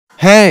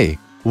Hey,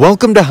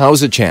 welcome to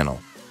How's It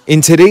channel. In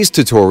today's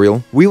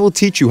tutorial, we will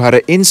teach you how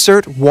to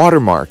insert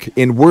watermark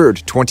in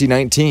Word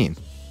 2019.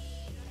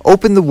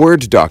 Open the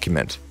Word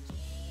document.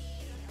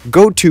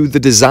 Go to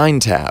the Design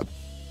tab.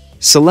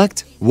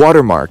 Select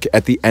Watermark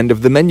at the end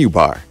of the menu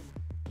bar.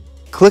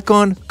 Click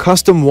on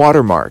Custom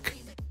Watermark.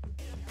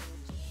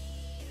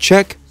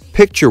 Check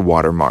Picture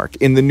Watermark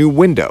in the new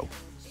window.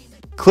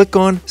 Click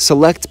on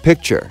Select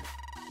Picture.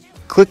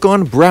 Click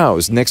on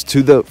Browse next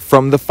to the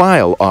From the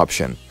File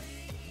option.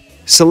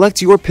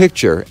 Select your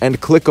picture and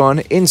click on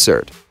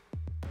Insert.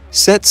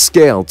 Set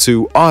Scale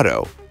to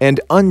Auto and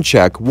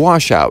uncheck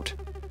Washout.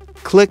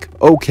 Click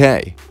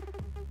OK.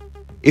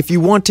 If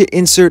you want to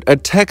insert a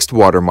text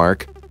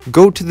watermark,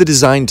 go to the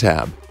Design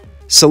tab.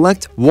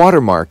 Select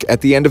Watermark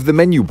at the end of the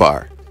menu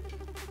bar.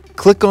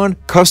 Click on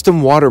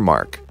Custom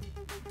Watermark.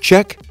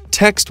 Check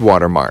Text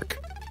Watermark.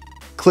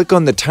 Click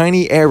on the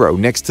tiny arrow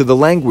next to the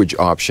Language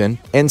option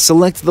and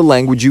select the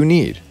language you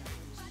need.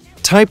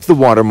 Type the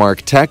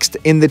watermark text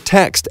in the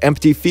Text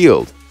empty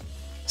field.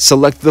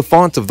 Select the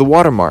font of the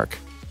watermark.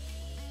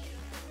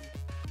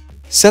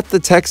 Set the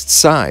text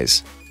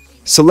size.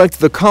 Select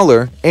the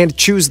color and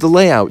choose the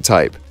layout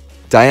type,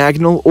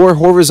 diagonal or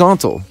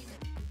horizontal.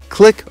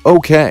 Click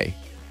OK.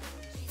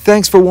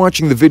 Thanks for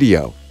watching the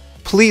video.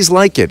 Please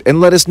like it and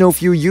let us know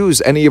if you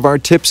use any of our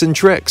tips and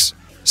tricks.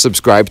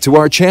 Subscribe to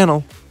our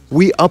channel.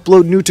 We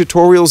upload new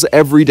tutorials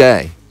every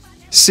day.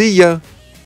 See ya!